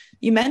you,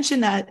 you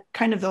mentioned that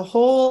kind of the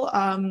whole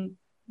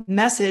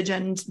message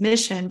and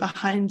mission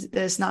behind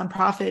this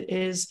nonprofit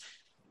is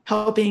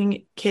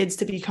helping kids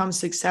to become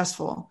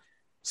successful.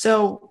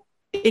 So,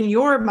 in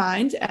your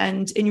mind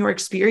and in your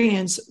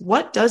experience,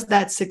 what does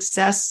that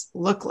success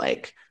look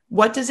like?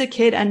 What does a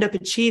kid end up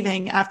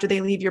achieving after they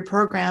leave your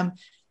program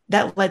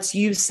that lets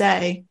you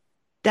say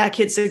that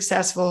kid's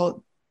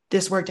successful?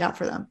 This worked out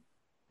for them.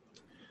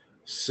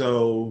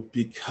 So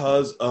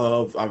because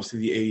of obviously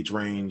the age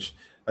range,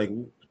 like,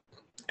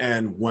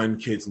 and when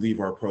kids leave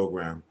our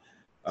program,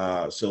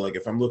 so like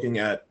if I'm looking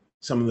at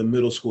some of the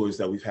middle schoolers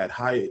that we've had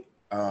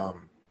that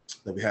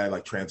we had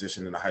like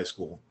transition into high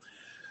school,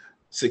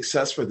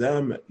 success for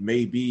them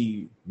may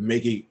be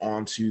making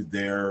onto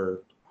their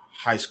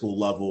high school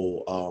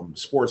level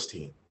sports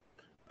team,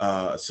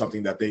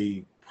 something that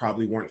they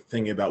probably weren't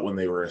thinking about when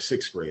they were a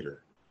sixth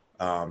grader.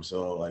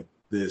 So like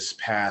this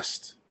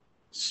past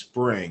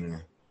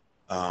spring,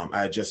 I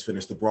had just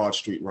finished the Broad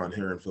Street run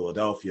here in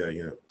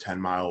Philadelphia,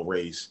 10-mile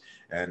race.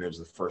 And it was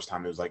the first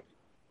time it was like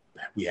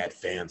we had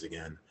fans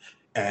again.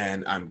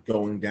 And I'm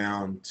going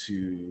down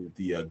to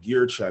the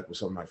gear check with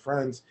some of my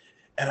friends.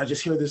 And I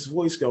just hear this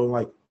voice going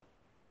like,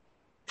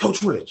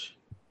 Coach Rich,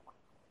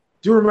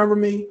 do you remember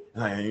me?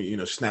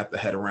 And I, snap the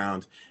head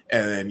around.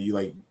 And then you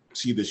like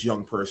see this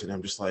young person.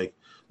 I'm just like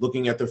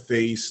looking at their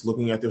face,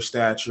 looking at their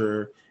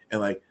stature. And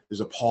like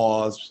there's a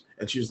pause.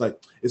 And she was like,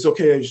 it's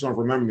okay. I just don't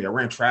remember me. I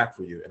ran track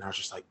for you. And I was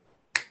just like,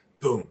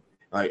 boom.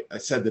 Like I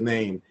said the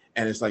name.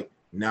 And it's like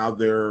now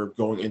they're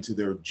going into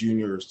their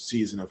junior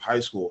season of high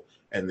school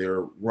and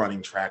they're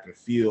running track and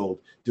field,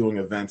 doing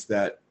events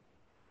that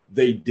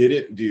they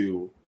didn't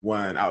do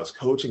when I was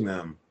coaching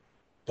them.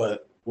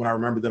 But when I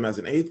remember them as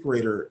an eighth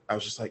grader, I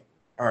was just like,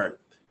 all right,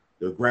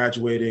 they're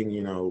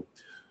graduating,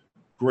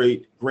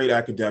 great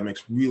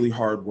academics, really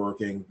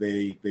hardworking.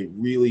 They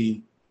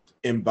really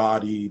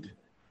embodied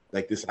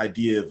like this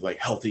idea of like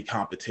healthy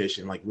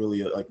competition, like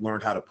really like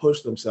learned how to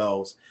push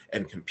themselves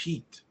and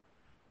compete.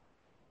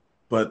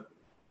 But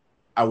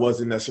I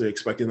wasn't necessarily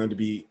expecting them to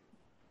be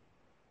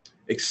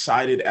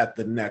excited at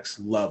the next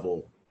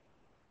level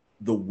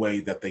the way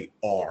that they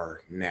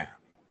are now.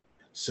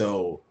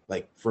 So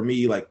like for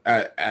me, like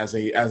as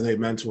a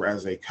mentor,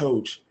 as a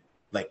coach,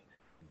 like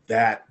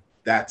that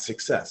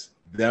success,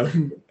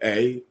 them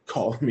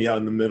calling me out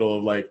in the middle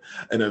of like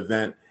an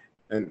event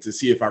and to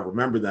see if I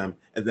remember them,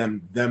 and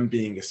then them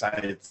being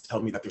excited to tell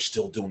me that they're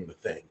still doing the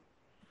thing.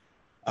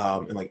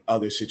 And like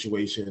other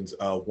situations,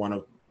 one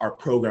of our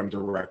program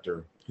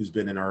director who's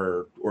been in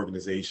our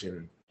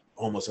organization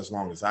almost as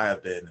long as I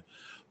have been,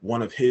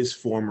 one of his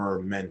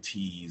former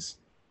mentees,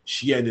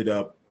 she ended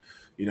up,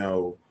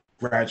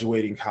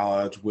 graduating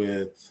college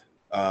with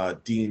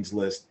Dean's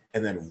List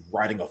and then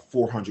writing a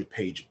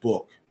 400-page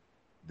book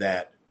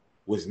that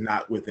was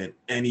not within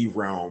any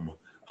realm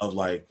of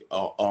like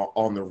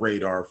on the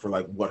radar for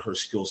like what her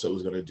skill set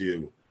was going to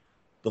do.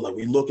 But like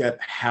we look at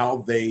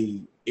how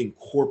they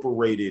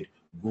incorporated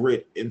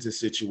grit into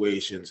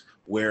situations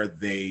where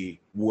they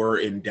were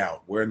in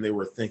doubt, where they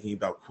were thinking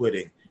about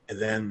quitting, and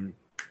then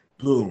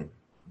boom,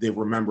 they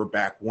remember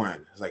back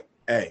when. It's like,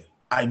 hey,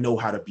 I know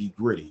how to be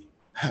gritty.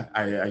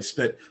 I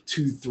spent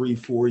 2, 3,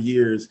 4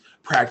 years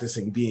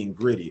practicing being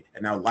gritty,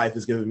 and now life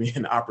has given me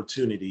an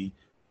opportunity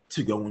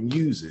to go and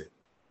use it.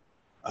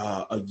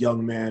 A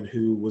young man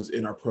who was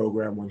in our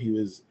program when he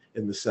was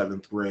in the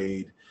 7th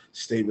grade,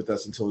 stayed with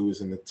us until he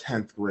was in the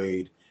 10th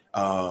grade.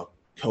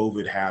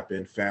 COVID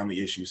happened,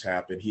 family issues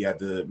happened. He had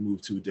to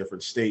move to a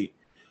different state.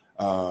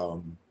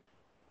 Our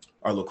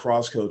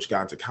lacrosse coach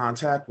got into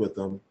contact with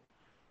him.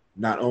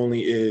 Not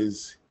only did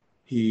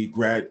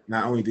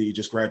he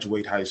just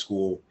graduate high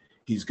school,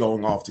 he's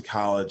going off to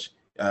college,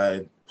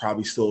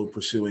 probably still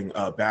pursuing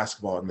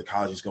basketball, and the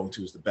college he's going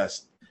to is the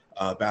best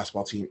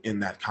basketball team in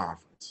that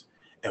conference.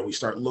 And we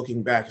start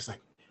looking back, it's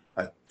like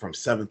from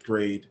 7th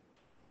grade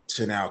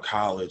to now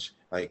college,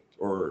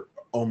 or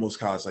almost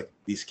college, like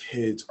these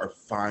kids are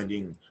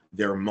finding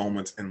their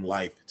moments in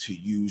life to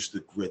use the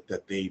grit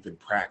that they've been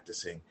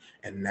practicing,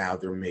 and now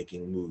they're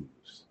making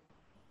moves.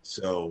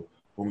 So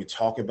when we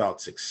talk about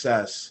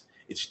success,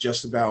 it's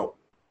just about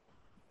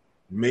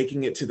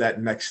making it to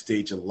that next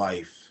stage of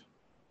life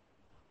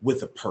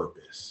with a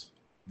purpose.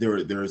 There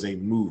is a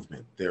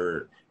movement.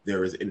 There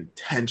is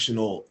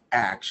intentional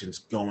actions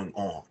going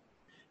on.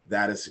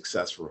 That is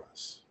success for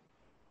us.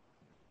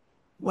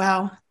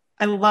 Wow.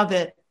 I love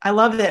it. I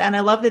love it. And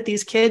I love that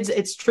these kids,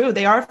 it's true,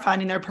 they are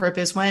finding their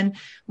purpose when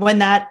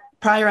that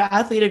prior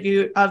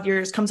athlete of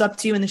yours comes up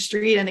to you in the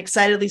street and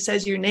excitedly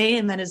says your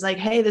name and is like,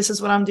 hey, this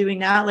is what I'm doing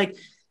now. Like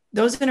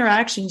those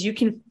interactions, you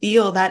can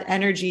feel that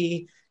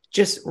energy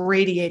just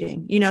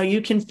radiating.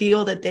 You can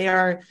feel that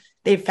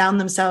they've found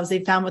themselves,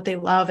 they found what they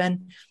love.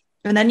 And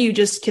then you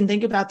just can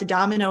think about the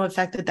domino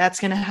effect that that's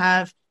going to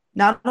have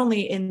not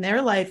only in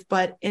their life,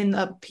 but in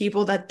the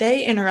people that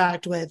they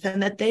interact with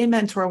and that they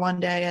mentor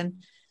one day.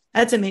 And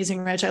that's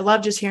amazing, Rich. I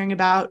love just hearing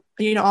about,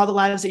 all the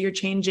lives that you're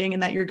changing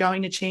and that you're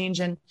going to change.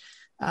 And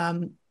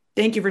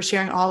thank you for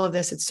sharing all of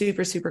this. It's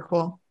super, super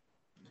cool.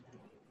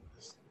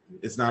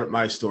 it's not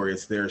my story,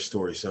 it's their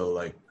story. So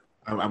like,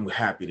 I'm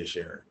happy to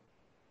share it.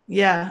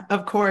 Yeah,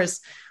 of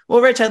course.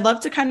 Well, Rich, I'd love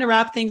to kind of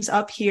wrap things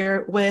up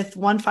here with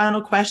one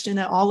final question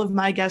that all of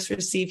my guests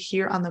receive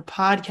here on the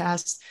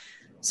podcast.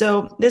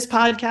 So this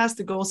podcast,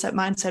 the Goal Set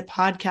Mindset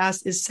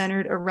podcast, is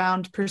centered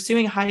around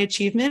pursuing high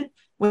achievement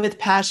with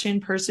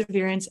passion,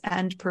 perseverance,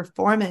 and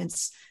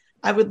performance.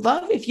 I would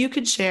love if you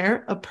could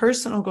share a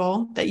personal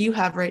goal that you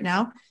have right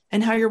now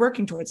and how you're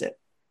working towards it.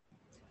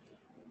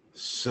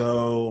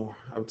 So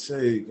I would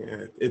say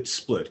it's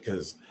split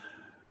because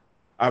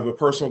I have a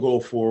personal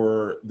goal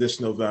for this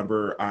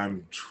November.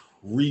 I'm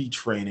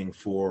retraining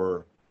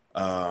for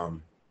a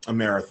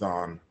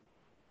marathon,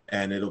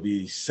 and it'll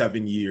be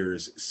 7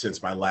 years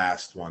since my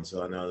last one.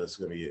 So I know this is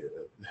going to be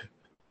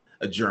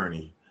a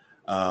journey.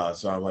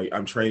 So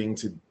I'm training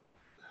to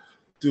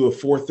do a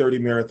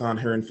 4:30 marathon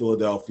here in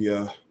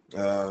Philadelphia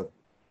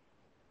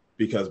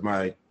because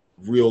my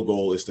real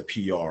goal is to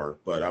PR,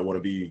 but I want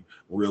to be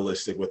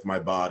realistic with my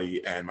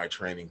body and my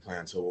training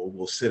plan. So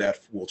we'll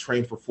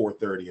train for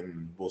 4:30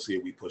 and we'll see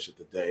if we push it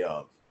the day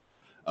of.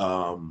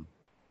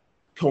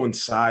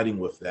 Coinciding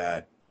with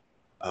that,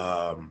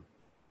 I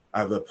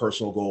have a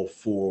personal goal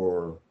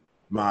for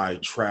my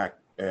track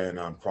and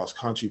cross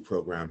country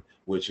program,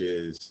 which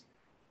is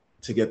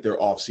to get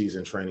their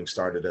off-season training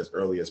started as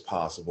early as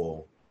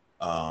possible,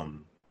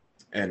 and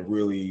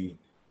really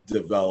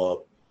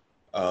develop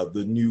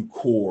the new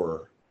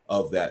core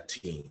of that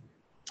team.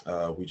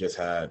 We just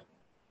had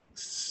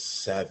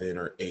 7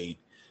 or 8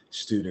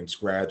 students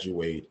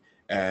graduate,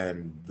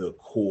 and the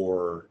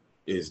core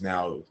is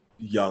now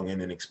young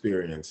and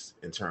inexperienced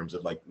in terms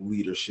of like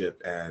leadership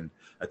and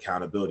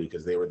accountability,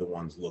 because they were the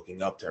ones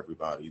looking up to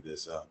everybody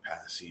this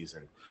past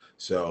season.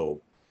 So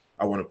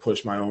I want to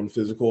push my own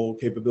physical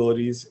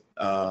capabilities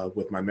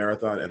with my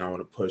marathon, and I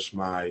want to push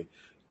my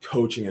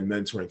coaching and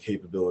mentoring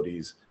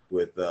capabilities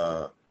with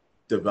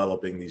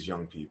developing these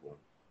young people.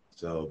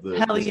 So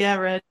Hell yeah,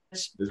 Rich.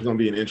 There's going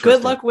to be an interesting.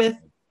 Good luck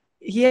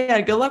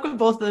with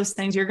both of those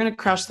things. You're going to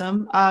crush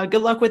them.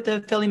 Good luck with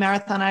the Philly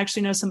Marathon. I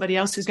actually know somebody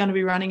else who's going to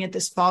be running it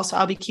this fall, so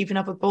I'll be keeping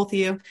up with both of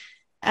you.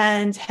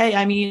 And hey,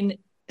 I mean,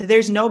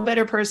 there's no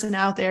better person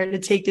out there to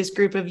take this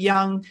group of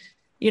young,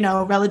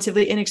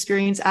 relatively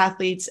inexperienced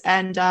athletes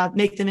and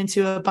make them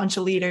into a bunch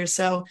of leaders.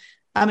 So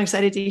I'm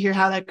excited to hear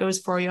how that goes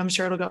for you. I'm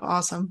sure it'll go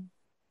awesome.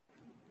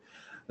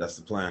 That's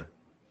the plan.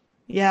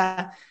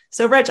 Yeah.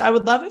 So Rich, I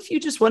would love if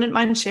you just wouldn't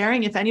mind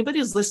sharing, if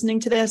anybody's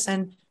listening to this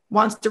and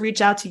wants to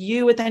reach out to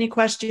you with any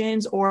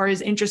questions or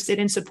is interested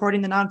in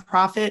supporting the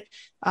nonprofit,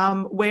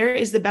 where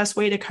is the best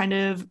way to kind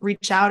of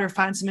reach out or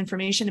find some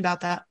information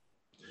about that?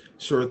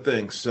 Sure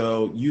thing.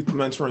 So Youth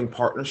Mentoring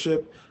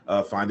Partnership,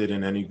 find it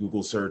in any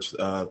Google search.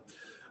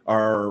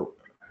 Our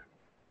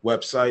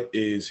website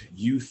is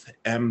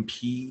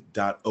youthmp.org.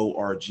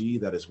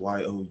 That is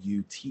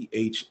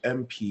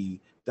youthmp.org.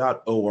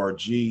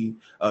 If you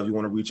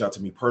want to reach out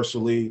to me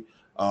personally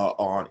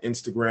on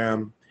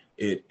Instagram,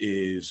 it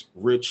is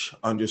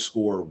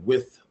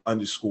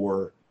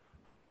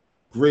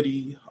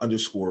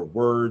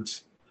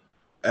rich_with_gritty_words.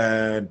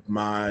 And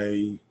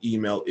my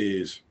email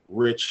is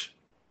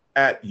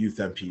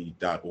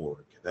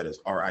rich@youthmp.org. That is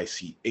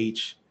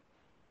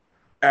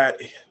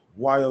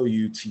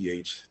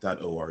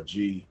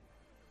rich@youth.org.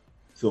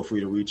 Feel free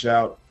to reach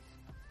out.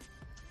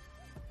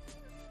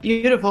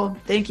 Beautiful.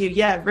 Thank you.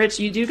 Yeah, Rich,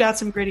 you do got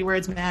some gritty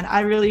words, man. I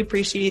really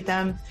appreciate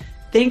them.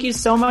 Thank you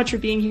so much for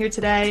being here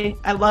today.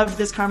 I loved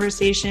this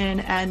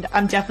conversation, and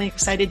I'm definitely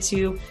excited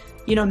to,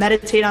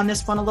 meditate on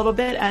this one a little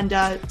bit and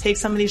take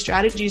some of these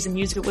strategies and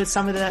use it with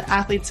some of the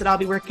athletes that I'll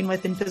be working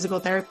with in physical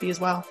therapy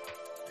as well.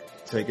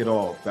 Take it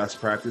all.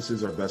 Best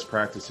practices are best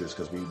practices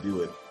because we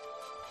do it.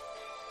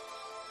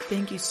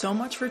 Thank you so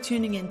much for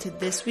tuning in to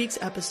this week's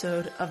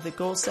episode of the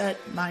Goal Set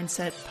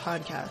Mindset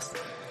podcast.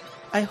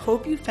 I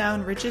hope you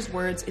found Rich's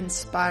words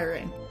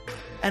inspiring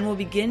and will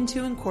begin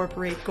to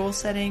incorporate goal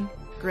setting,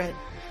 grit,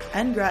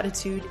 and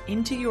gratitude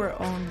into your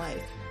own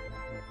life.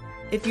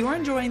 If you are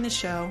enjoying the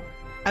show,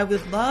 I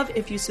would love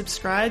if you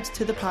subscribed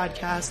to the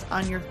podcast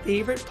on your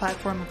favorite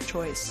platform of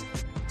choice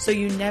so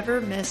you never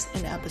miss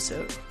an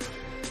episode.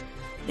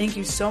 Thank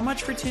you so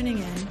much for tuning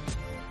in,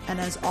 and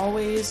as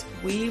always,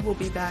 we will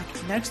be back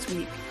next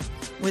week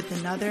with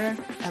another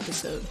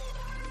episode.